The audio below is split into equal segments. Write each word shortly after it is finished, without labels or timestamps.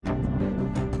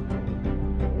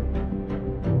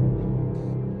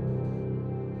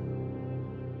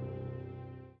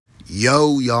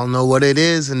Yo, y'all know what it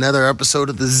is. Another episode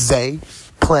of the Zay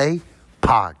Play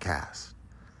Podcast.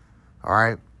 All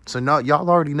right. So no, y'all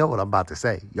already know what I'm about to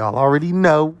say. Y'all already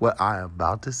know what I am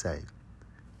about to say.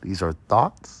 These are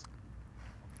thoughts.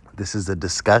 This is a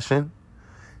discussion.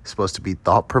 It's supposed to be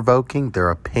thought-provoking. They're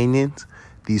opinions.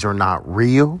 These are not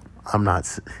real. I'm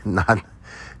not, you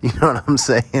know what I'm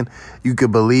saying? You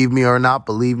could believe me or not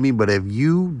believe me, but if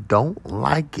you don't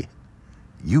like it,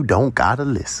 you don't gotta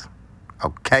listen.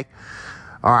 Okay?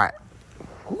 All right.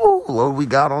 What we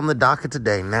got on the docket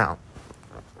today? Now,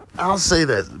 I'll say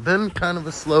this. It's been kind of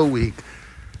a slow week.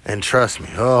 And trust me,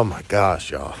 oh my gosh,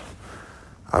 y'all.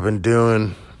 I've been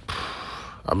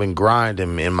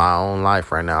grinding in my own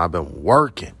life right now. I've been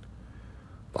working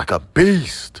like a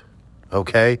beast.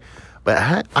 Okay?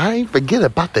 But I ain't forget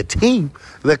about the team.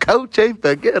 The coach ain't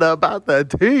forget about the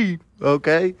team.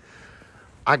 Okay?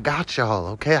 I got y'all.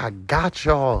 Okay? I got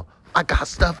y'all. I got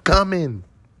stuff coming.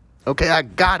 Okay? I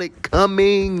got it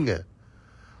coming.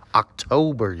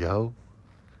 October, yo.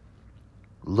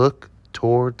 Look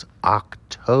towards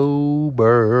October.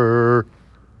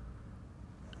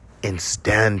 And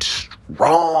stand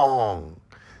strong.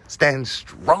 Stand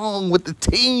strong with the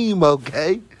team,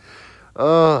 okay?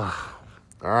 All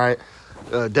right.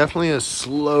 Definitely a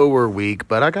slower week,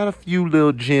 but I got a few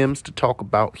little gems to talk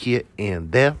about here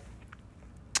and there.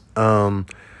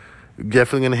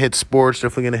 Definitely going to hit sports,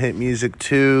 definitely going to hit music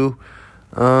too,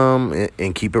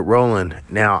 and keep it rolling.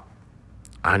 Now,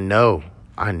 I know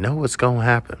what's going to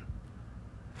happen.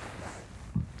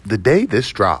 The day this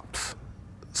drops,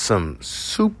 some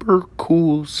super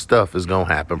cool stuff is going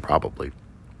to happen probably.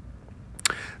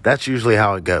 That's usually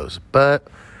how it goes, but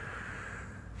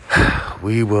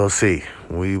we will see.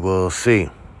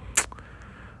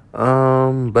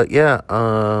 But yeah,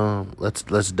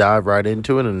 let's dive right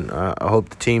into it, and I hope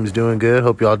the team's doing good.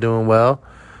 Hope y'all doing well.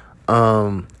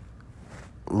 Little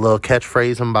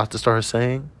catchphrase I'm about to start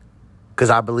saying, because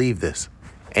I believe this: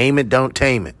 aim it, don't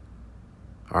tame it.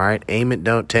 All right, aim it,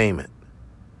 don't tame it.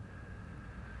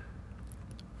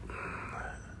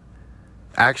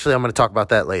 Actually, I'm going to talk about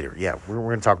that later. Yeah, we're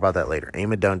going to talk about that later.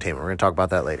 Aim it, don't tame it. We're going to talk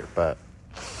about that later, but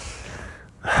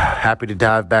happy to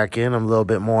dive back in. I'm a little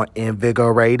bit more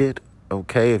invigorated.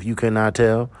 Okay, if you cannot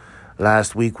tell,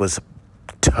 last week was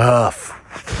tough.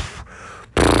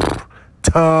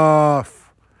 But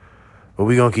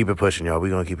we're going to keep it pushing, y'all. We're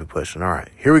going to keep it pushing. All right,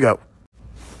 here we go.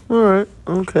 All right,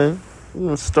 okay. I'm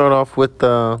going to start off with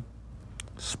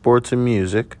sports and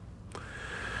music.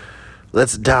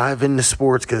 Let's dive into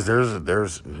sports because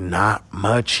there's not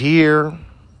much here.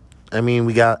 I mean,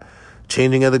 we got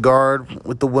changing of the guard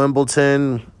with the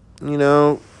Wimbledon,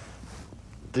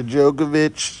 the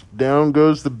Djokovic, down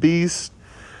goes the beast.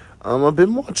 I've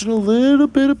been watching a little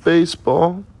bit of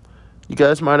baseball. You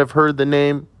guys might have heard the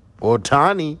name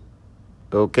Ohtani,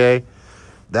 okay?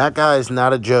 That guy is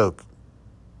not a joke.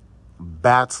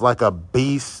 Bats like a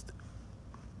beast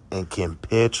and can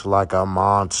pitch like a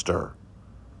monster.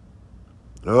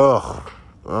 Oh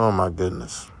my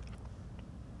goodness.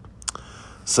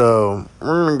 So,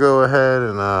 we're going to go ahead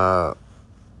and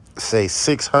say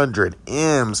 600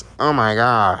 M's. Oh, my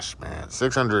gosh, man.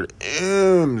 600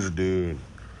 M's, dude.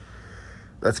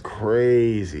 That's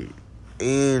crazy.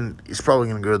 And he's probably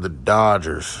going to go to the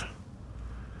Dodgers.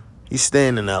 He's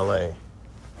staying in L.A.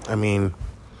 I mean,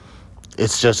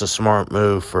 it's just a smart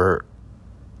move for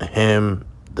him,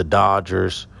 the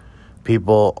Dodgers.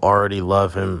 People already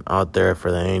love him out there for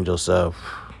the Angels, so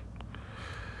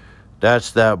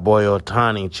that's that boy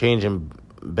Ohtani changing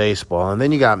baseball. And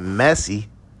then you got Messi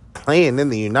playing in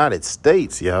the United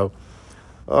States, yo.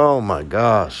 Oh, my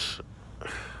gosh.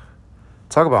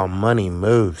 Talk about money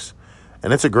moves.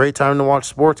 And it's a great time to watch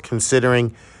sports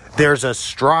considering there's a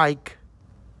strike,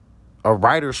 a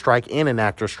writer's strike and an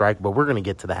actor's strike, but we're going to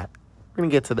get to that. We're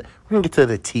going to get to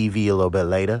the TV a little bit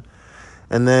later.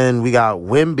 And then we got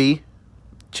Wemby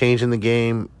changing the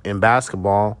game in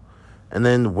basketball. And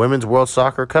then the Women's World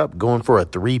Soccer Cup going for a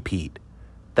three-peat.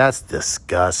 That's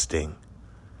disgusting.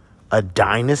 A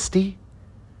dynasty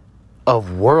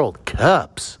of World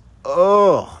Cups.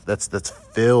 Oh, that's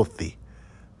filthy.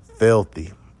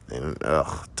 Filthy. And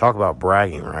talk about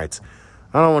bragging rights.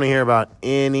 I don't want to hear about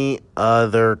any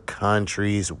other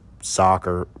country's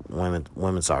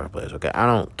women's soccer players, okay? I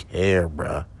don't care,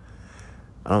 bruh.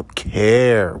 I don't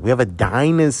care. We have a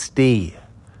dynasty.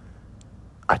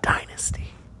 A dynasty.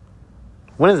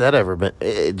 When has that ever been?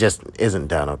 It just isn't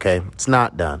done, okay? It's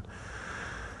not done.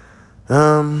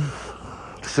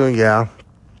 So yeah.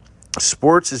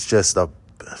 Sports is just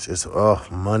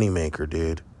money maker,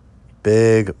 dude.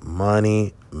 Big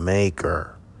money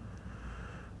maker.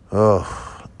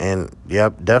 And,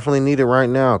 yep, definitely need it right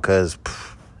now because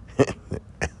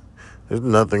there's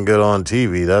nothing good on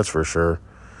TV, that's for sure.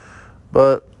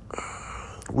 But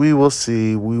we will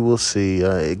see. We will see.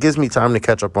 It gives me time to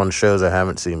catch up on shows I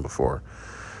haven't seen before.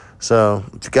 So,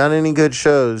 if you got any good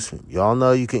shows, y'all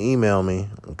know you can email me,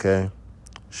 okay?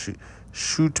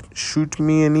 Shoot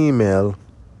me an email.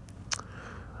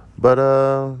 But,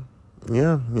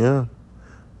 yeah.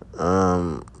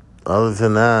 Other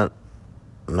than that,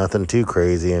 nothing too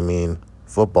crazy. I mean,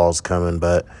 football's coming,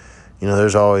 but,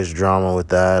 there's always drama with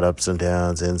that, ups and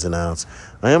downs, ins and outs.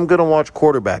 I am going to watch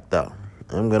quarterback, though.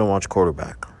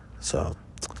 So,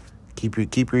 keep your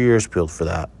ears peeled for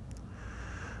that.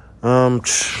 I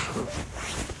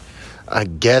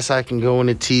guess I can go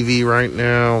into TV right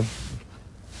now.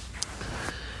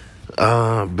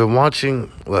 Been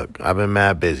watching. Look, I've been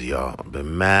mad busy, y'all. I've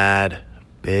been mad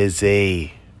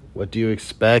busy. What do you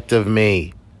expect of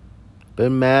me?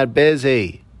 Been mad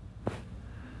busy.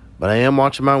 But I am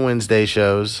watching my Wednesday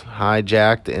shows,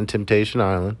 Hijacked and Temptation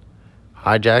Island.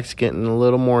 Hijacked's getting a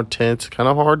little more tense, kind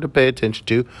of hard to pay attention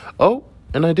to. Oh,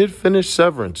 and I did finish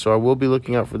Severance, so I will be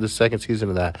looking out for the second season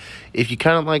of that. If you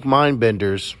kind of like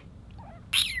Mindbenders,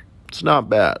 it's not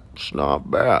bad. It's not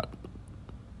bad.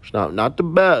 It's not the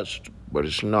best, but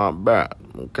it's not bad,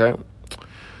 okay?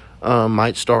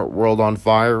 Might start World on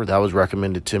Fire. That was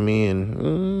recommended to me,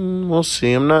 and we'll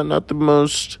see. I'm not the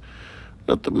most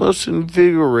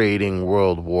invigorating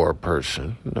World War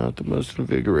person. Not the most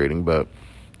invigorating, but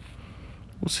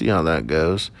we'll see how that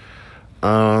goes.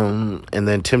 And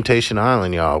then Temptation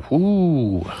Island, y'all.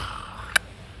 Woo.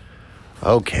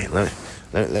 Okay, let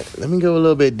me go a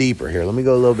little bit deeper here.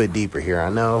 I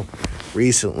know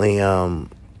recently I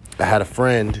had a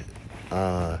friend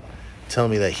tell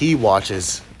me that he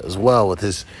watches as well with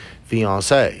his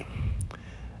fiancée.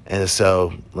 And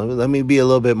so let me be a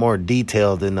little bit more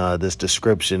detailed in this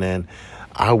description, and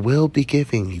I will be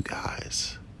giving you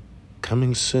guys,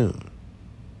 coming soon,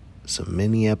 some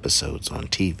mini episodes on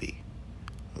TV.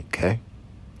 Okay?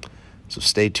 So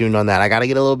stay tuned on that. I got to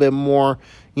get a little bit more,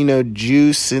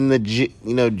 juice in the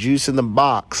juice in the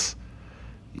box.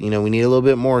 We need a little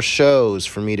bit more shows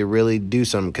for me to really do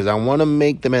something, because I want to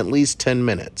make them at least 10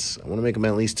 minutes. I don't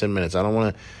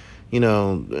want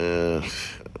to,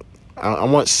 I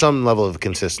want some level of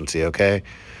consistency, okay?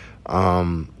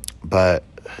 But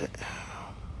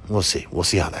we'll see. We'll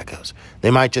see how that goes.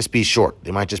 They might just be short.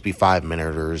 They might just be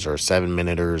 5-minuters or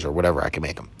 7-minuters or whatever I can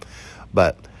make them.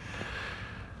 But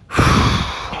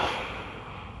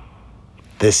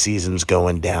this season's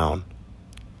going down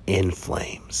in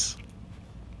flames.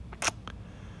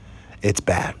 It's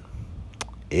bad.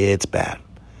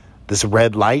 This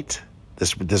red light,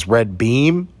 this red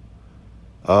beam,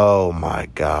 oh my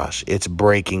gosh, it's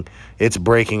breaking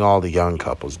all the young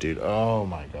couples, dude. Oh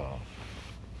my God.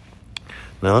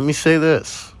 Now let me say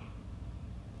this.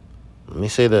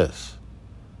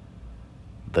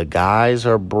 The guys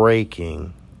are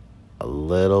breaking a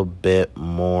little bit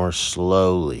more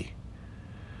slowly.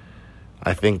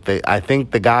 I think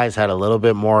the guys had a little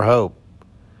bit more hope.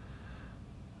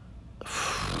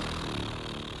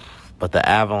 But the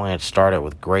avalanche started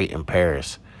with great in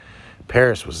Paris.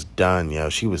 Paris was done, yo.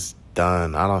 She was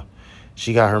done.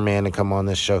 She got her man to come on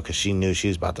this show because she knew she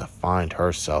was about to find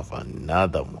herself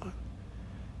another one.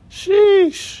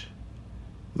 Sheesh.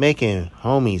 Making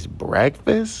homies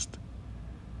breakfast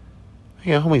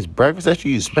after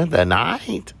you spent the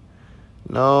night?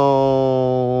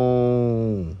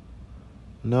 No.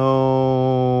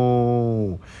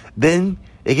 Then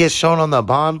it gets shown on the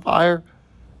bonfire?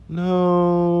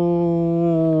 No.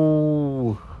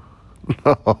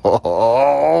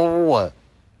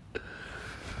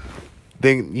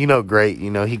 Then, great.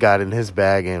 He got in his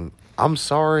bag, and I'm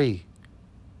sorry.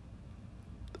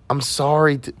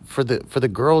 For the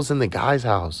girls in the guy's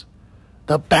house.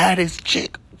 The baddest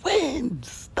chick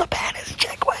wins.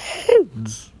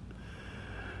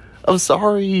 I'm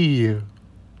sorry.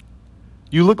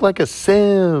 You look like a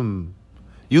sim.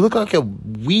 You look like a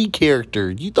Wii character.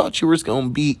 You thought you were going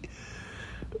to be...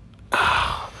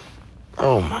 Oh,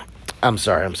 my... I'm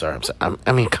sorry.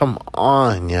 I mean, come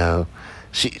on, yo.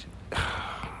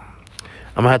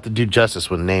 I'm going to have to do justice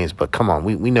with names, but come on.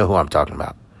 We know who I'm talking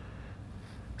about.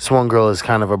 This one girl is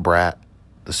kind of a brat.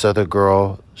 This other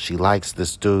girl, she likes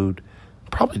this dude.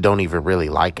 Probably don't even really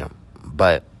like him,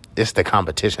 but it's the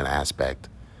competition aspect.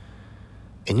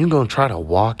 And you're going to try to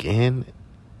walk in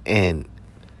and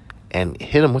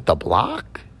hit him with the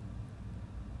block?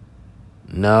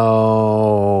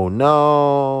 No,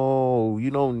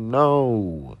 you don't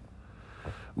know.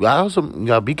 I also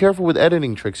gotta be careful with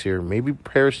editing tricks here. Maybe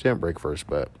Paris didn't break first,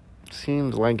 but it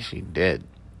seems like she did.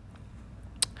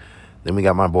 Then we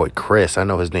got my boy Chris. I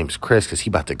know his name's Chris because he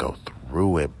about to go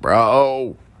through it,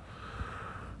 bro.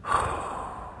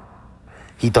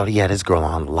 He thought he had his girl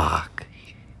on lock.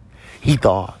 He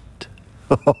thought.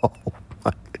 Oh,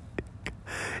 my.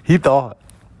 He thought.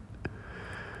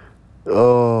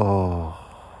 Oh.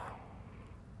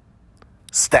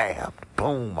 Stabbed.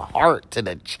 Boom. Heart to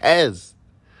the chest.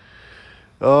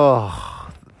 Oh.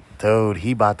 Dude,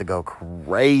 he about to go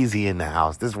crazy in the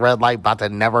house. This red light about to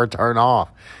never turn off.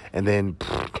 And then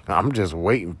I'm just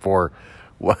waiting for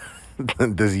what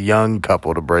this young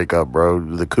couple to break up, bro.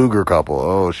 The cougar couple.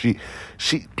 Oh, she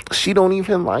don't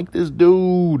even like this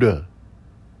dude.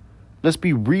 Let's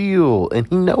be real. And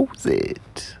he knows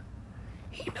it.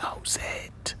 He knows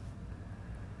it.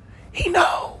 He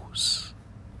knows.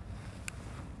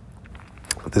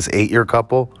 This 8-year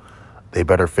couple, they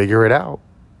better figure it out.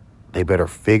 They better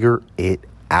figure it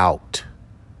out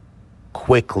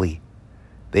quickly.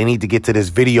 They need to get to this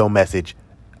video message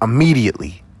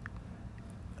immediately.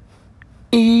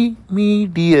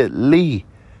 Immediately.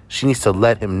 She needs to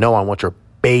let him know, I want your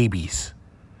babies.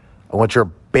 I want your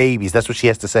babies. That's what she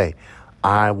has to say.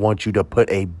 I want you to put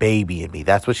a baby in me.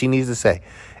 That's what she needs to say.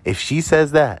 If she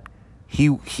says that,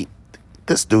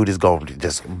 this dude is going to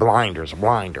just blinders.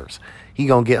 He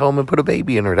going to get home and put a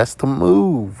baby in her. That's the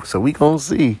move. So we going to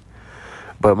see.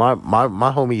 But my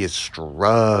homie is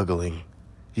struggling.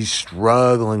 He's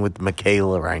struggling with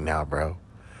Michaela right now, bro.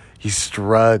 He's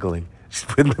struggling. She's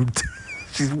putting them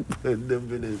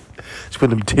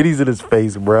titties in his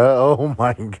face, bro. Oh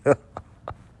my God.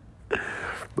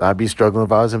 I'd be struggling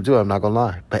if I was him too. I'm not gonna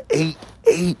lie. But 8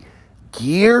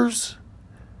 years?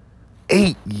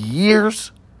 8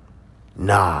 years?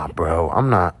 Nah, bro.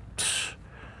 I'm not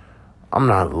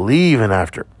leaving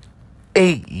after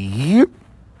 8 years.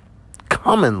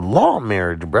 Common law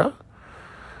marriage, bro.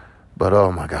 But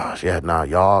oh my gosh, yeah, nah,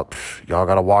 y'all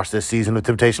gotta watch this season of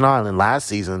Temptation Island. Last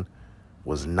season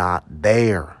was not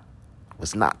there.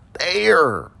 This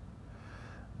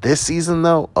season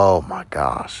though, oh my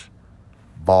gosh.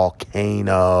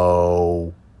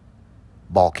 Volcano.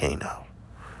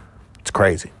 It's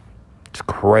crazy.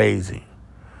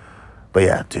 But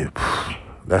yeah, dude,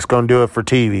 that's gonna do it for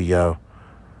TV, yo.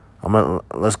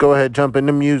 Let's go ahead, jump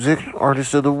into music.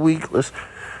 Artist of the week. Let's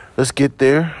get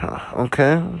there.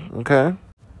 Okay.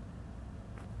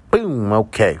 Boom.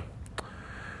 Okay.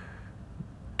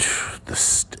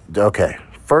 Okay.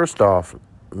 First off,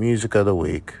 music of the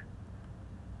week.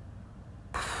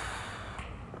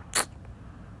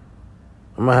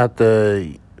 I'm gonna have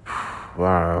to.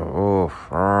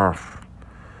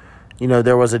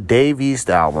 There was a Dave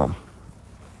East album,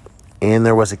 and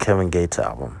there was a Kevin Gates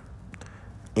album.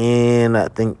 And I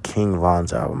think King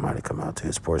Von's album might have come out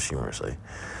too, posthumously.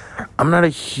 I'm not a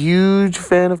huge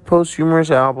fan of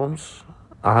posthumous albums.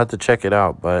 I'll have to check it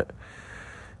out, but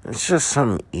it's just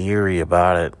something eerie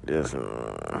about it. It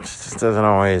just doesn't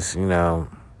always,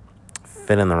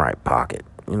 fit in the right pocket.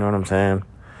 You know what I'm saying?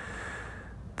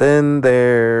 Then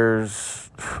there's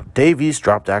Dave East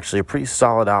dropped actually a pretty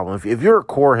solid album. If you're a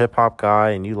core hip-hop guy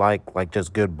and you like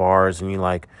just good bars and you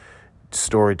like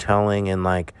storytelling and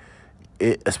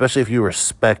especially if you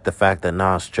respect the fact that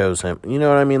Nas chose him. You know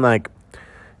what I mean?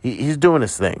 He's doing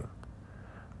his thing.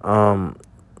 Now,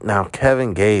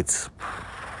 Kevin Gates.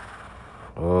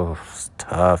 Oh, it's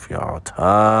tough, y'all.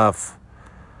 Tough.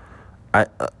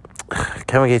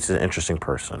 Kevin Gates is an interesting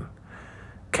person.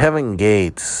 Kevin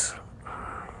Gates.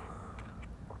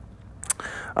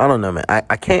 I don't know, man.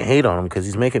 I can't hate on him because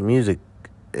he's making music.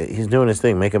 He's doing his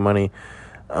thing, making money.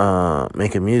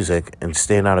 Making music and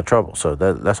staying out of trouble. So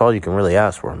that's all you can really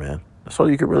ask for, man. That's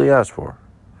all you can really ask for.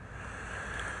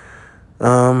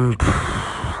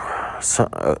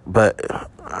 But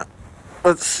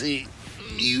let's see.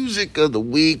 Music of the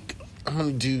week. I'm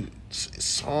gonna do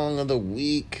song of the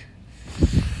week.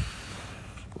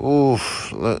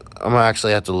 Oof. I'm gonna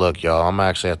actually have to look, y'all.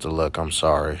 I'm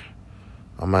sorry.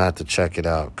 I'm gonna have to check it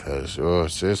out because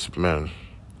it's man.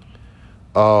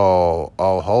 Oh,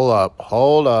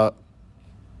 hold up.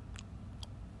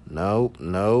 Nope.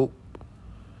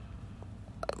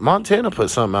 Montana put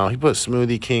something out. He put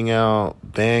Smoothie King out.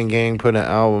 Band Gang put an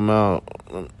album out.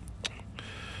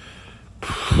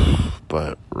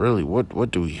 But really,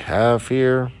 what do we have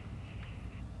here?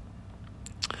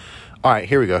 All right,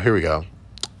 here we go.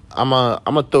 I'm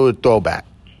gonna throw a throwback.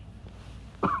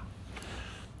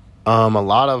 A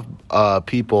lot of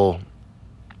people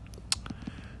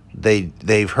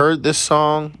they've heard this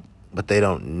song, but they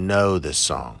don't know this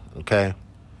song. Okay,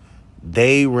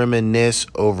 They Reminisce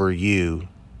Over You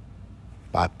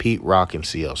by Pete Rock and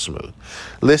CL Smooth.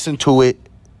 Listen to it.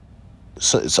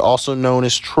 So it's also known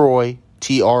as Troy,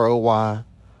 Troy.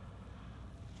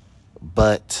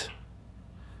 but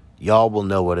y'all will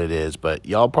know what it is, but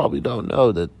y'all probably don't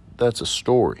know that that's a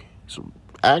story. So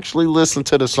actually listen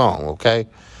to the song, okay?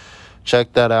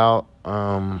 Check that out.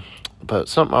 But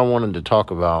something I wanted to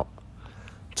talk about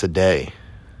today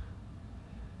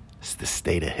is the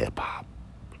state of hip-hop.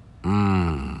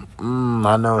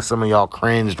 I know some of y'all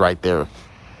cringed right there.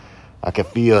 I can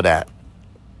feel that.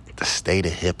 The state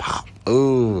of hip-hop.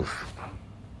 Ooh.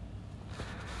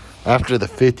 After the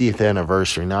 50th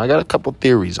anniversary. Now, I got a couple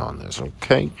theories on this,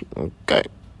 okay?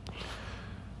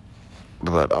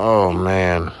 But, oh,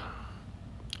 man.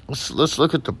 Let's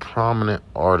look at the prominent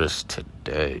artists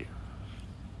today.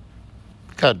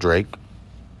 Got Drake.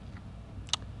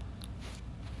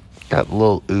 Got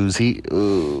Lil Uzi.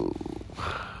 Ooh.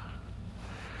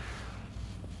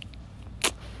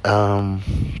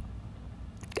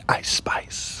 Ice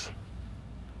Spice.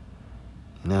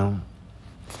 No.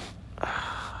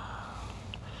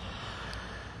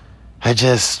 I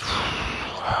just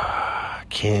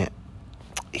can't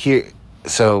hear.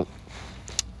 So,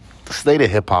 the state of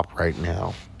hip hop right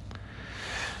now.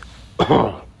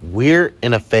 We're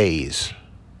in a phase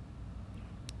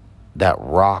that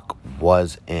rock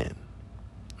was in.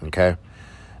 Okay?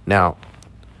 Now,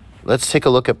 let's take a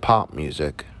look at pop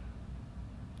music.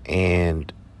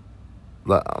 And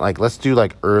let's do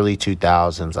early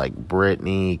 2000s, like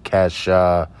Britney,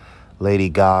 Kesha, Lady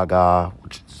Gaga,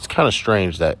 which is kind of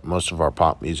strange that most of our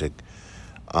pop music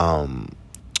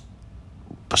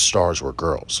stars were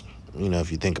girls,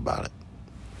 if you think about it.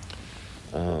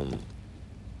 And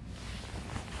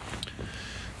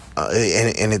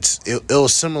it'll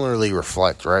similarly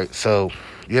reflect, right? So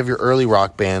you have your early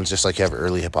rock bands, just like you have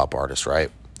early hip hop artists,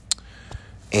 right?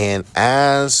 And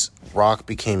as rock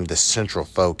became the central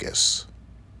focus,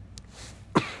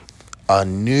 a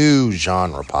new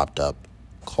genre popped up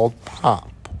called pop.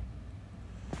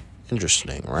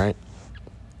 Interesting, right?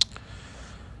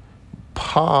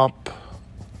 Pop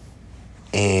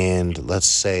and, let's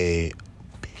say,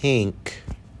 Pink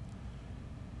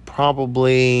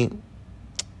probably...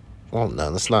 Well, no,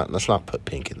 let's not put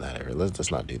Pink in that area.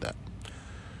 Let's not do that.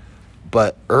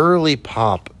 But early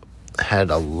pop had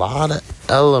a lot of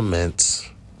elements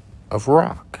of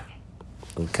rock.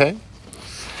 Okay?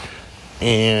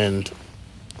 And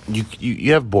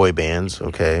you have boy bands,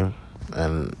 okay?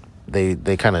 And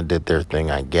they kind of did their thing,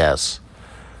 I guess.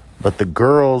 But the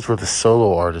girls were the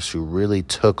solo artists who really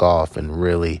took off and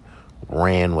really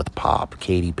ran with pop.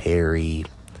 Katy Perry,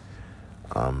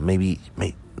 maybe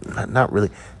not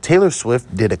really. Taylor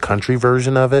Swift did a country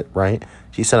version of it, right?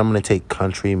 She said, I'm going to take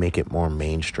country, make it more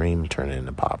mainstream, turn it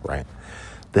into pop, right?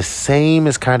 The same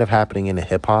is kind of happening in the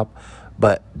hip-hop,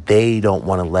 but they don't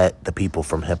want to let the people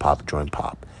from hip-hop join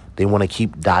pop. They want to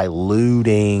keep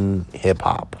diluting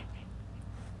hip-hop.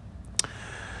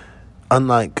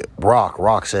 Unlike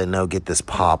rock said, no, get this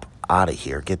pop out of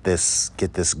here. Get this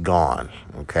gone,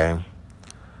 okay?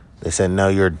 They said, no,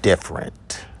 you're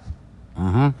different.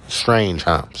 Strange,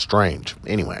 huh? Strange.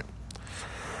 Anyway.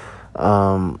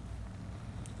 The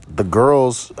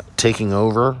girls taking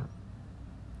over,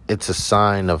 it's a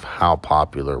sign of how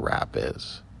popular rap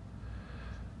is.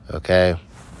 Okay?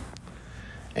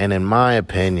 And in my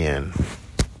opinion,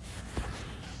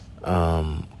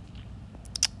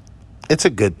 it's a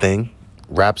good thing.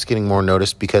 Rap's getting more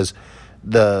noticed because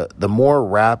the more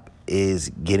rap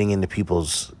is getting into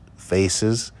people's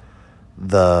faces,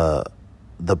 the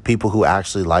people who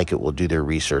actually like it will do their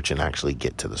research and actually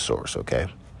get to the source, okay?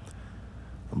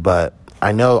 But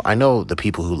I know the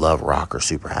people who love rock are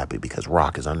super happy because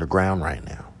rock is underground right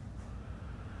now.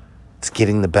 It's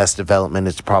getting the best development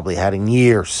it's probably had in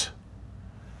years.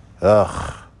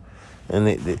 Ugh.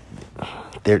 And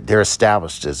they're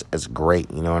established as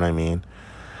great, you know what I mean?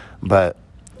 But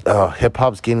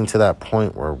hip-hop's getting to that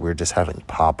point where we're just having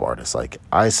pop artists. Like,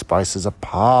 Ice Spice is a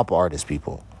pop artist,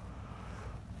 people.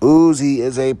 Uzi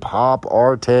is a pop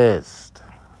artist.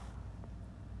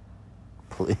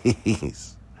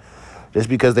 Please. Just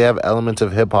because they have elements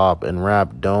of hip-hop and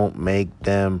rap don't make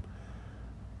them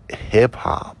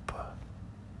hip-hop.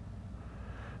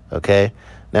 Okay?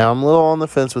 Now, I'm a little on the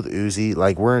fence with Uzi.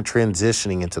 Like, we're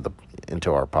transitioning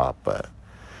into our pop, but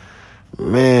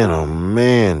man, oh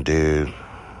man, dude.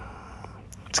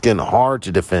 It's getting hard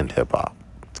to defend hip-hop.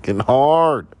 It's getting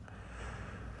hard.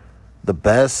 The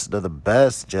best of the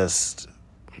best just...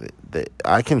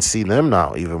 I can see them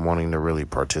not even wanting to really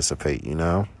participate, you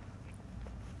know?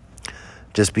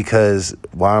 Just because,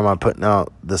 why am I putting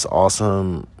out this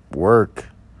awesome work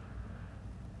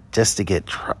just to get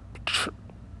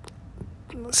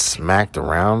smacked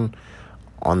around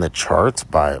on the charts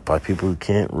by people who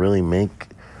can't really make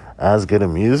as good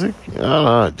in music.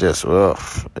 I don't know,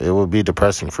 it would be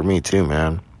depressing for me too,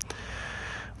 man.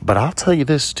 But I'll tell you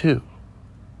this too.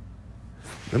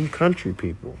 Them country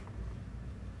people,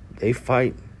 they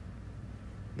fight.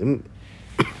 Them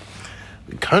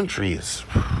the country is.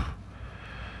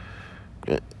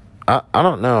 I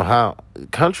don't know how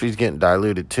country's getting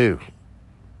diluted too.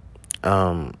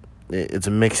 It's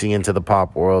mixing into the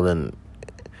pop world, and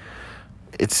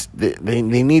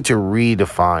they need to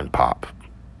redefine pop,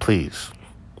 please.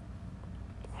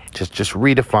 Just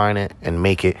redefine it and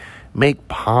make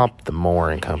pop the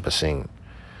more encompassing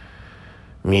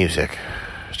music.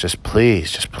 Just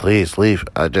please leave.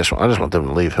 I just want them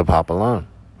to leave hip hop alone,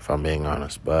 if I'm being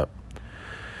honest. But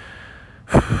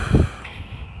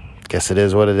guess it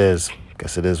is what it is.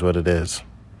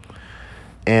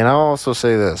 And I'll also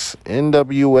say this: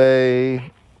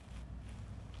 NWA,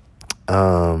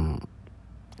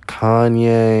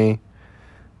 Kanye,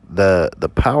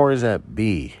 the powers that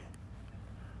be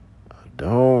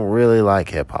don't really like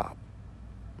hip hop.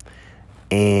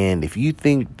 And if you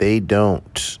think they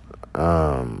don't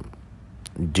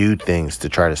do things to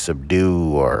try to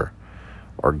subdue or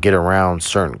get around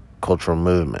certain cultural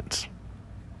movements,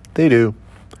 they do.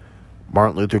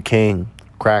 Martin Luther King,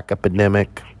 crack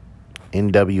epidemic,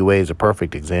 NWA is a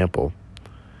perfect example.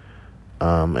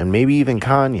 And maybe even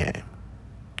Kanye.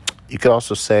 You could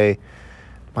also say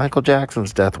Michael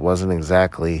Jackson's death wasn't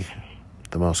exactly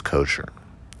the most kosher.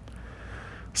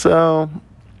 So,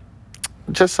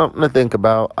 just something to think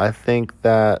about. I think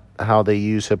that how they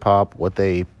use hip-hop, what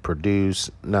they produce,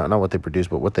 not what they produce,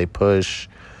 but what they push,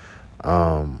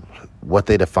 what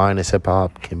they define as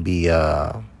hip-hop can be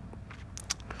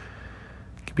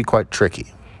quite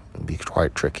tricky.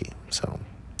 So,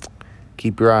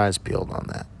 keep your eyes peeled on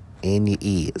that. And your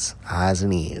ears. Eyes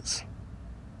and ears.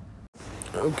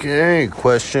 Okay,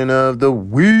 question of the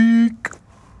week.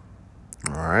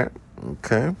 All right,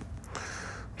 okay.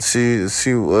 See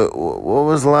what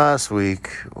was last week?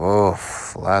 Oh,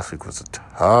 last week was a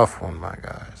tough one, my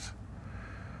guys.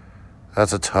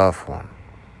 That's a tough one.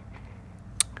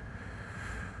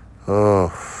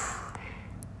 Oh,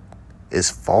 is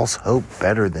false hope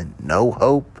better than no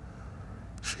hope?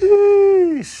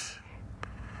 Sheesh.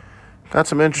 Got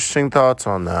some interesting thoughts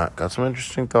on that.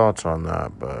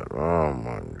 But oh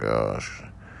my gosh.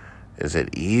 Is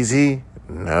it easy?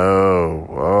 No.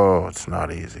 Oh, it's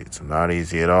not easy. It's not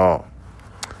easy at all.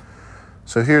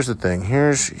 So here's the thing.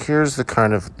 Here's the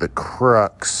kind of the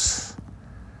crux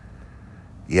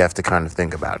you have to kind of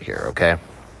think about here, okay?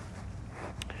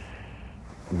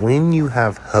 When you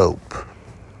have hope.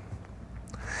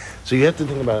 So you have to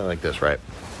think about it like this, right?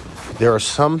 There are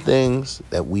some things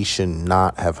that we should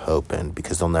not have hope in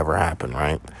because they'll never happen,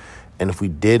 right? And if we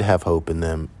did have hope in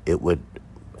them, it would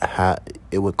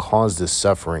cause this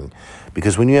suffering,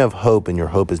 because when you have hope and your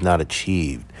hope is not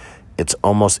achieved, it's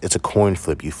a coin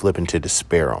flip. You flip into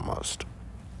despair almost.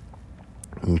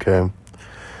 Okay?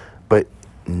 But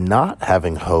not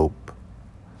having hope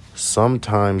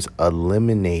sometimes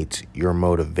eliminates your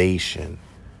motivation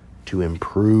to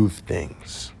improve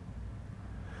things.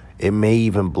 It may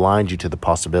even blind you to the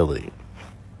possibility.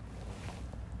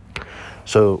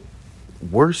 So,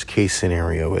 worst case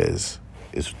scenario is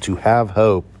to have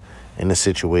hope in a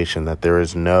situation that there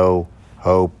is no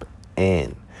hope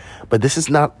in. But here's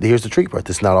the tricky part.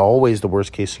 This is not always the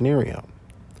worst case scenario.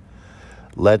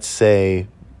 Let's say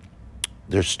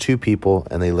there's two people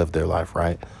and they live their life,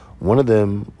 right? One of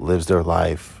them lives their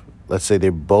life. Let's say they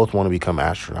both want to become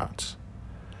astronauts.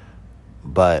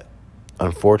 But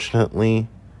unfortunately,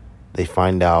 they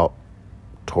find out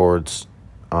towards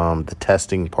the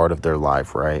testing part of their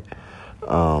life, right?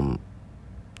 No.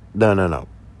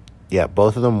 Yeah,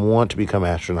 both of them want to become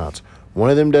astronauts. One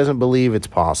of them doesn't believe it's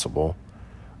possible.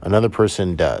 Another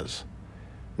person does.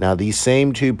 Now, these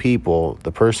same two people,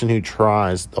 the person who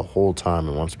tries the whole time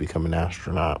and wants to become an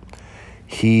astronaut,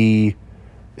 he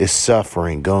is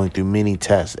suffering, going through many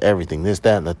tests, everything, this,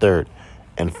 that, and the third,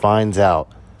 and finds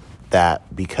out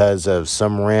that because of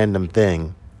some random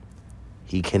thing,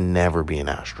 he can never be an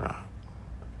astronaut.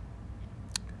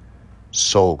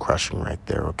 Soul crushing right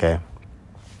there, okay?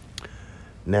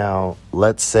 Now,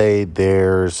 let's say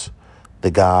there's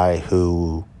the guy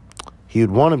who he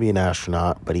would want to be an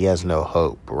astronaut, but he has no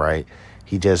hope, right?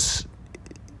 He just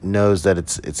knows that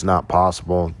it's not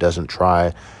possible, doesn't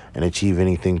try and achieve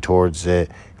anything towards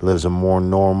it. He lives a more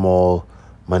normal,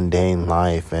 mundane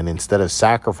life, and instead of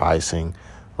sacrificing,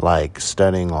 like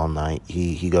studying all night,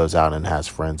 he goes out and has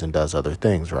friends and does other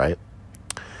things, right?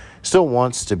 Still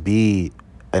wants to be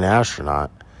an astronaut.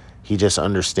 He just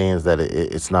understands that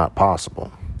it's not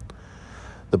possible.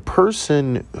 The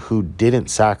person who didn't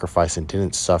sacrifice and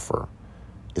didn't suffer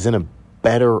is in a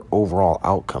better overall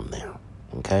outcome there,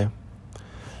 okay?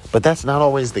 But that's not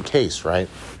always the case, right?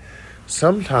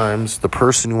 Sometimes the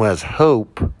person who has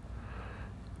hope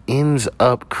ends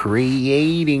up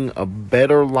creating a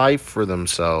better life for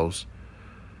themselves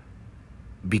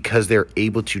because they're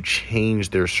able to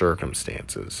change their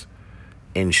circumstances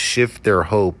and shift their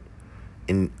hope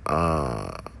and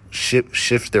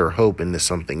shift their hope into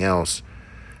something else,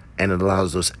 and it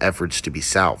allows those efforts to be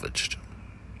salvaged.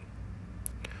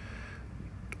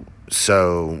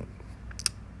 So,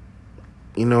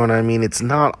 you know what I mean? It's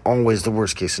not always the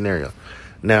worst case scenario.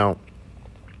 Now,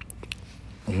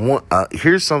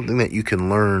 here's something that you can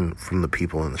learn from the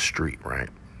people in the street, right?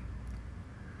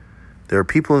 There are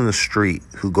people in the street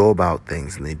who go about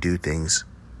things and they do things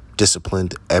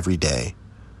disciplined every day,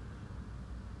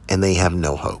 and they have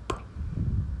no hope.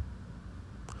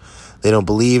 They don't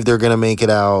believe they're going to make it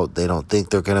out. They don't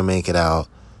think they're going to make it out.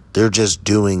 They're just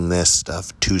doing this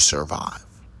stuff to survive.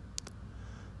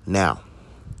 Now,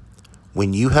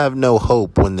 when you have no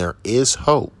hope, when there is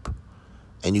hope,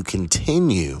 and you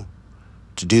continue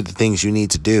to do the things you need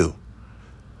to do,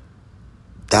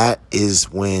 that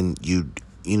is when you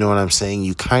know what I'm saying?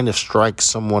 You kind of strike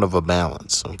somewhat of a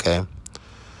balance, okay?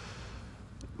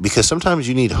 Because sometimes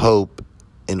you need hope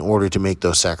in order to make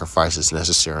those sacrifices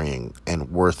necessary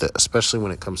and worth it, especially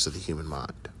when it comes to the human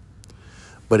mind.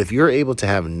 But if you're able to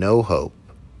have no hope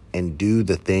and do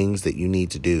the things that you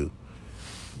need to do,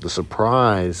 the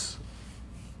surprise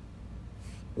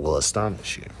will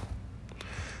astonish you.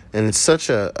 And it's such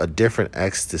a different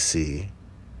ecstasy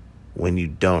when you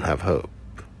don't have hope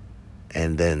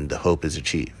and then the hope is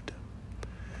achieved.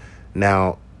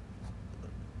 Now,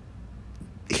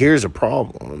 here's a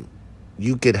problem.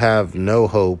 You could have no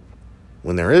hope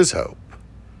when there is hope.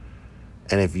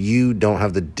 And if you don't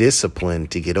have the discipline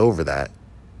to get over that,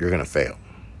 you're going to fail.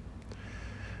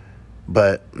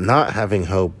 But not having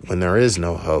hope when there is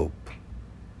no hope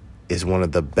is one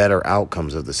of the better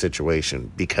outcomes of the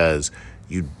situation, because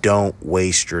you don't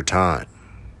waste your time.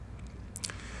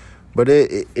 But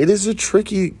it is a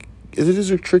tricky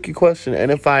question.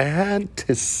 And if I had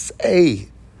to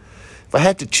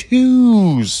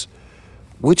choose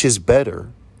which is better,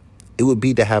 it would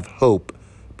be to have hope,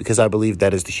 because I believe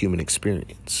that is the human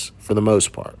experience for the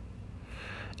most part,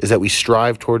 is that we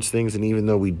strive towards things, and even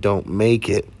though we don't make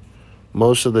it,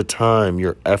 most of the time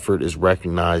your effort is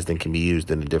recognized and can be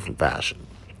used in a different fashion.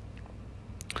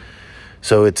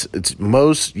 So it's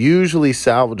most usually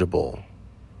salvageable.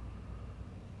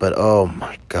 But oh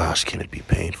my gosh, can it be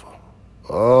painful?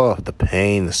 Oh, the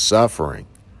pain, the suffering.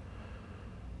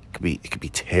 It could be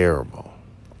terrible.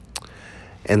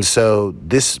 And so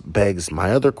this begs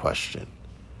my other question.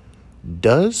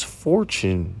 Does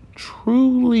fortune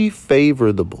truly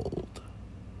favor the bold?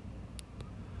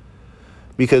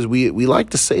 Because we like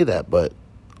to say that, but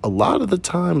a lot of the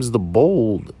times the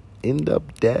bold end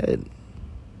up dead.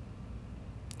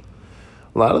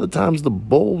 A lot of the times the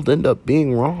bold end up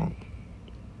being wrong.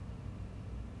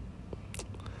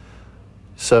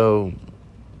 So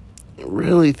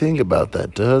really think about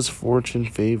that. Does fortune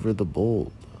favor the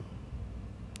bold?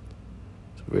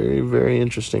 It's a very, very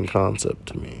interesting concept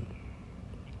to me.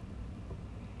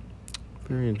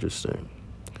 Very interesting.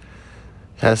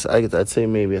 I'd say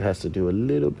maybe it has to do a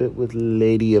little bit with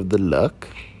Lady of the Luck.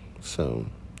 So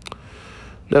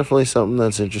definitely something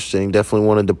that's interesting. Definitely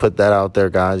wanted to put that out there,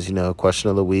 guys. You know,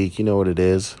 question of the week. You know what it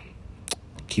is.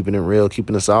 Keeping it real,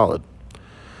 keeping it solid.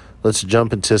 Let's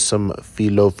jump into some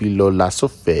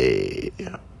philosophy.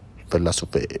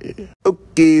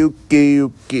 Okay.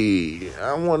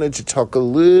 I wanted to talk a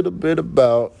little bit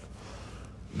about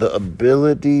the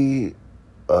ability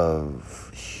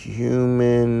of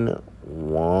human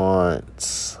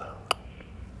wants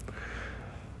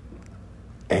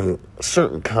and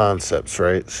certain concepts,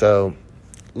 right? So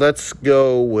let's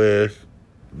go with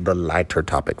the lighter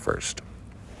topic first.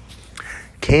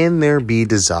 Can there be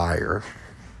desire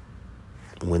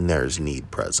when there's need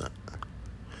present?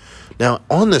 Now,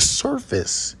 on the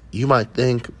surface, you might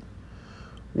think,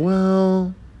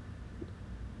 well,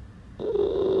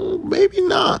 maybe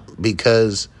not,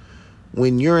 because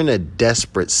when you're in a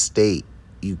desperate state,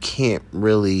 you can't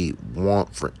really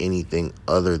want for anything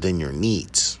other than your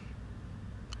needs.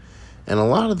 And a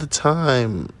lot of the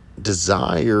time,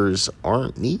 desires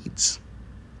aren't needs.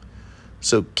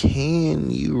 So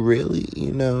can you really,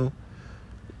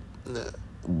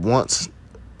 want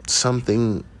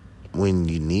something when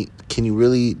you need? Can you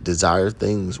really desire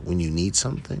things when you need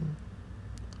something?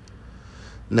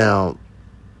 Now,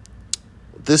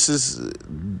 this is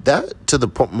that to the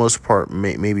most part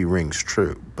maybe rings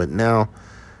true. But now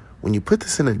when you put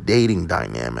this in a dating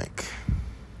dynamic,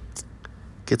 it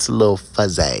gets a little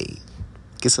fuzzy.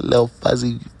 Gets a little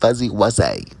fuzzy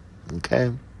wuzzy.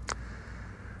 Okay?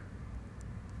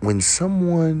 When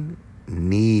someone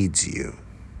needs you,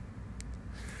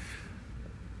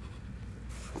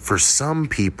 for some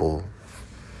people,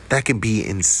 that can be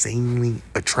insanely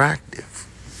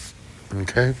attractive.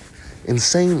 Okay?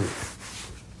 Insanely.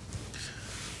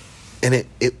 And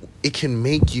it can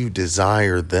make you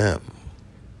desire them.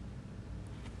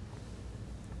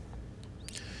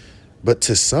 But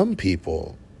to some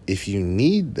people, if you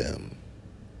need them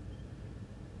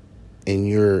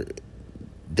and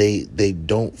they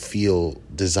don't feel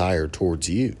desire towards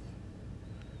you.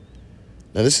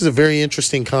 Now, this is a very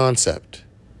interesting concept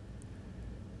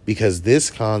because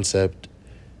this concept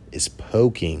is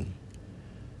poking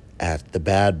at the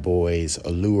bad boys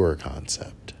allure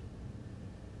concept.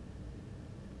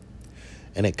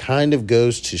 And it kind of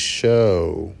goes to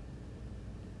show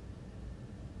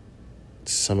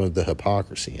some of the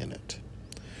hypocrisy in it.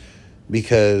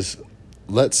 Because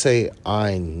let's say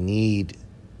I need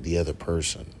the other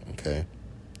person, okay?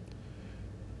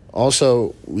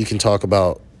 Also, we can talk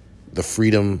about the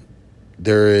freedom.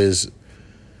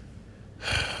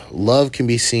 Love can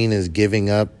be seen as giving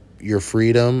up your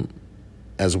freedom,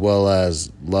 as well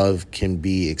as love can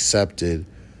be accepted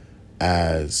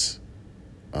as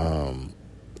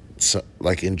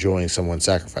like enjoying someone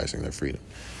sacrificing their freedom.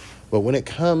 But when it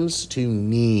comes to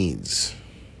needs,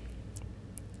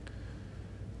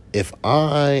 if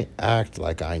I act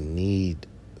like I need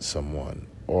someone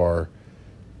or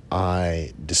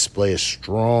I display a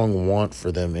strong want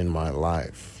for them in my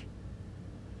life,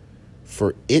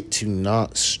 for it to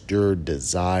not stir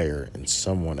desire in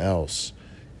someone else,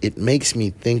 it makes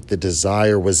me think the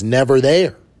desire was never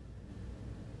there.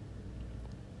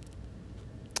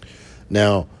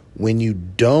 Now, when you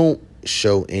don't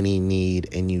show any need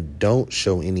and you don't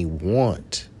show any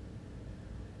want,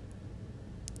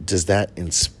 does that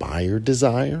inspire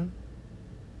desire?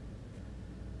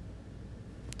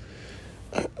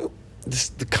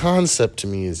 The concept to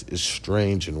me is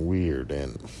strange and weird,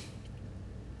 and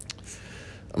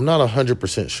I'm not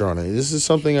 100% sure on it. This is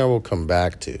something I will come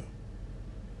back to.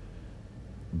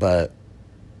 But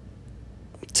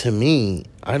to me,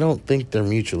 I don't think they're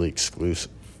mutually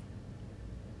exclusive.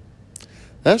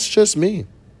 That's just me,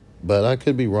 but I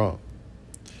could be wrong.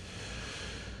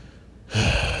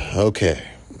 Okay,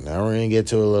 now we're going to get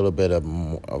to a little bit of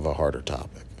a harder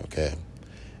topic, okay?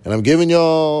 And I'm giving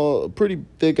y'all a pretty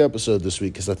thick episode this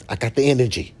week because I got the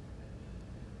energy.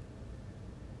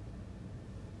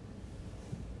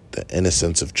 The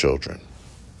innocence of children.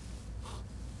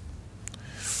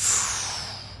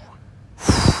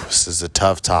 This is a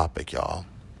tough topic, y'all.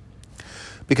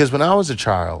 Because when I was a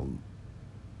child,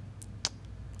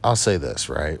 I'll say this,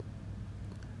 right?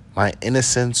 My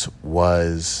innocence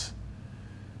was,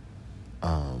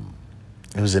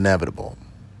 it was inevitable,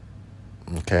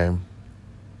 okay?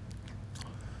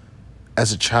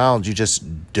 As a child, you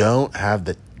just don't have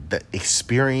the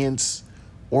experience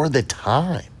or the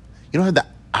time. You don't have the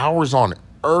hours on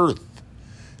earth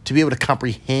to be able to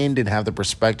comprehend and have the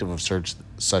perspective of such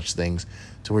things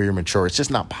to where you're mature. It's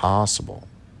just not possible.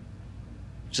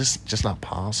 Just not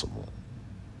possible.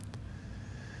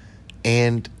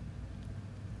 And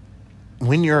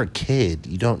when you're a kid,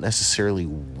 you don't necessarily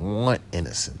want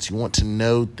innocence. You want to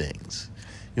know things.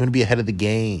 You want to be ahead of the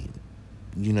game.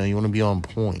 You know, you want to be on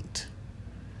point.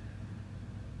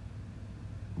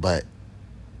 But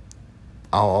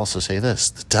I'll also say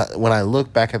this. When I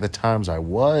look back at the times I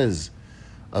was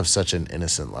of such an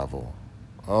innocent level,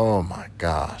 oh my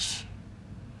gosh,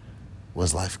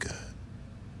 was life good?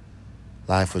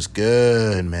 Life was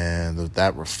good, man.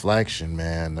 That reflection,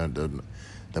 man.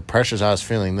 The pressures I was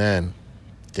feeling then,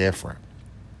 different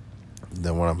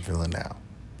than what I'm feeling now.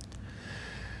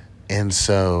 And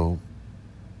so,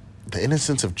 the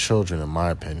innocence of children, in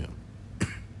my opinion,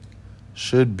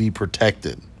 should be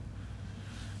protected.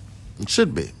 It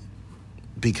should be.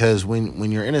 Because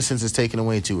when your innocence is taken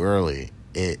away too early,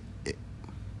 it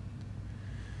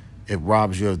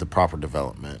robs you of the proper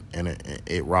development. And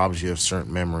it robs you of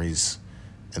certain memories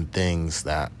and things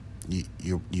that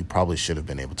you probably should have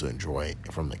been able to enjoy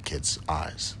from the kid's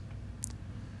eyes.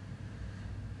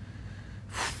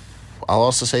 I'll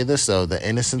also say this, though. The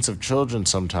innocence of children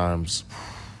sometimes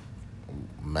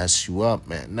mess you up,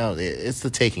 man. No, it's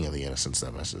the taking of the innocence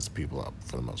that messes people up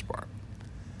for the most part.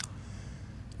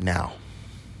 Now,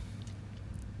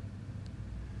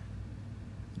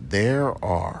 there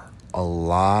are a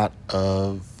lot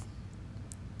of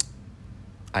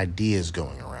ideas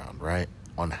going around, right,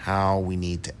 on how we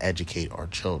need to educate our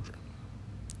children.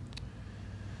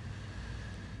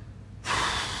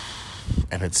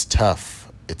 And it's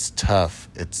tough. It's tough.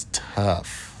 It's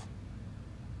tough.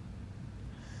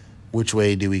 Which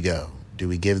way do we go? Do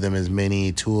we give them as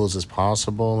many tools as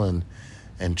possible and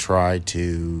try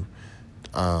to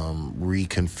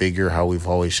reconfigure how we've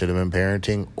always should have been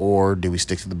parenting, or do we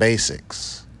stick to the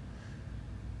basics?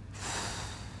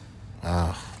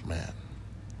 Oh, man.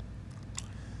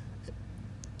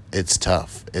 It's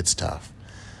tough. It's tough.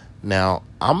 Now,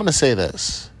 I'm going to say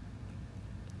this.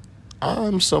 I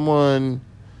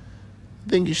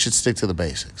think you should stick to the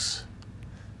basics.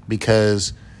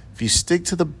 Because if you stick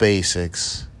to the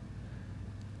basics,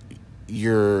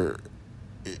 now,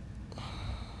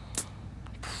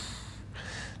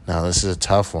 this is a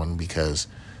tough one because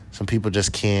some people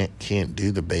just can't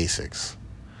do the basics.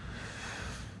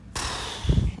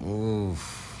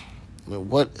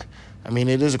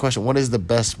 It is a question. What is the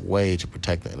best way to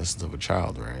protect the innocence of a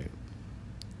child, right?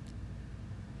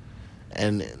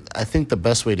 And I think the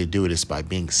best way to do it is by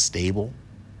being stable,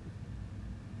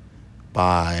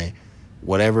 by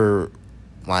whatever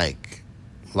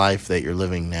life that you're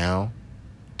living now,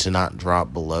 to not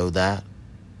drop below that.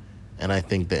 And I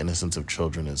think the innocence of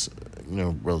children is,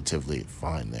 relatively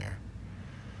fine there.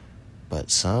 But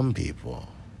some people,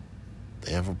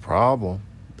 they have a problem.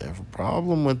 They have a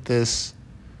problem with this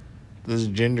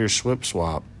gender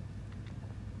swap.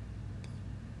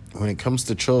 When it comes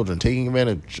to children, taking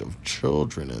advantage of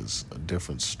children is a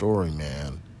different story,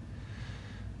 man.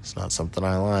 It's not something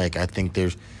I like. I think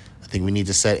we need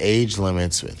to set age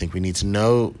limits. I think we need to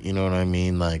know, you know what I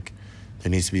mean? Like, there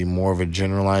needs to be more of a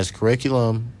generalized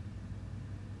curriculum.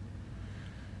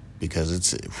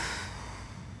 Because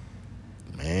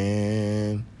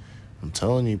man, I'm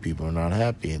telling you, people are not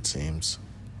happy, it seems.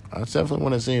 That's definitely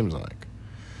what it seems like.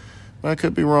 But I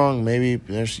could be wrong. Maybe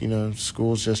there's,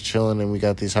 school's just chilling and we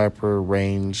got these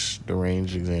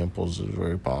deranged examples. It's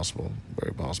very possible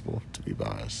to be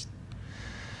biased.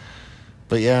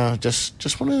 But yeah,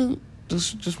 just wanted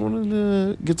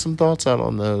to get some thoughts out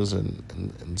on those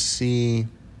and see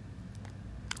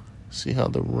how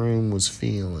the room was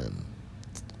feeling.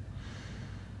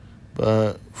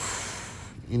 But,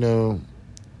 I'm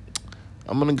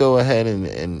going to go ahead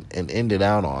and end it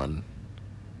out on,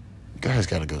 you guys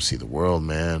got to go see the world,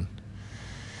 man.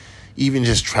 Even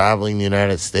just traveling the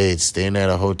United States, staying at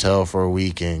a hotel for a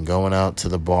weekend, going out to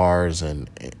the bars and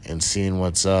seeing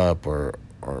what's up, or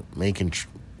making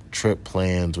trip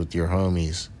plans with your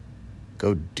homies.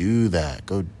 Go do that.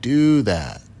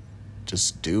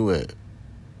 Just do it.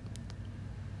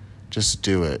 Just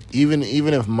do it. Even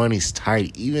if money's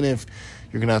tight, even if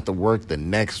you're going to have to work the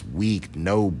next week,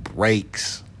 no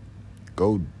breaks,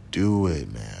 go do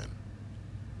it, man.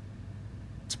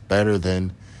 It's better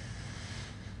than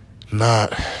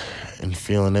not and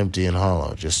feeling empty and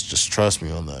hollow. Just trust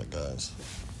me on that, guys.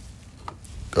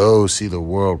 Go see the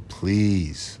world,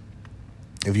 please.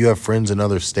 If you have friends in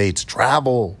other states,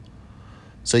 travel.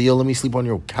 Say, yo, let me sleep on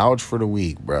your couch for the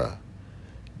week, bruh.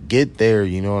 Get there,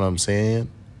 you know what I'm saying?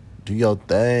 Do your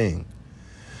thing.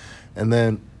 And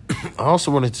then I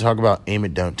also wanted to talk about aim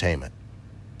it, don't tame it.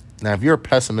 Now, if you're a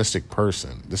pessimistic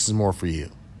person, this is more for you.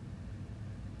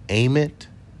 Aim it,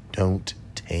 don't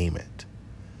tame it.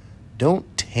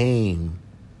 Don't tame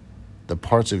the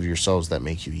parts of yourselves that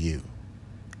make you you.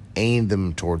 Aim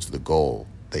them towards the goal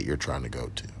that you're trying to go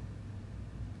to.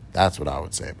 That's what I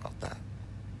would say about that.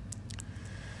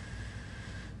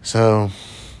 So,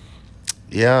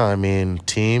 yeah,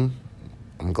 team,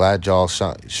 I'm glad y'all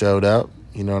showed up.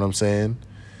 You know what I'm saying?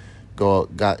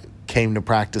 Came to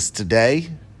practice today.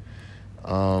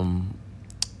 I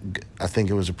think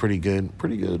it was a pretty good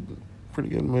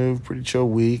move, pretty chill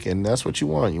week, and that's what you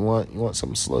want. You want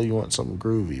something slow, you want something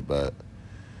groovy. But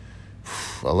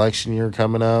election year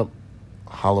coming up,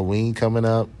 Halloween coming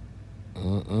up.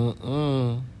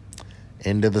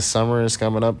 End of the summer is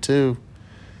coming up too.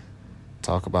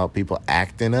 Talk about people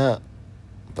acting up,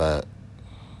 but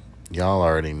y'all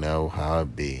already know how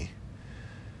it be.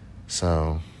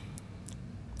 So,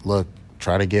 look,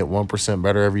 try to get 1%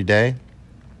 better every day.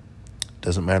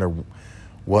 Doesn't matter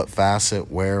what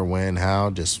facet, where, when,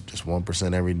 how. Just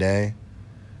 1% every day,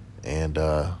 and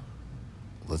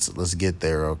let's get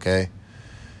there, okay?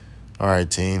 All right,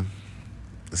 team.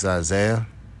 This is Isaiah,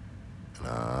 and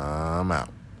I'm out.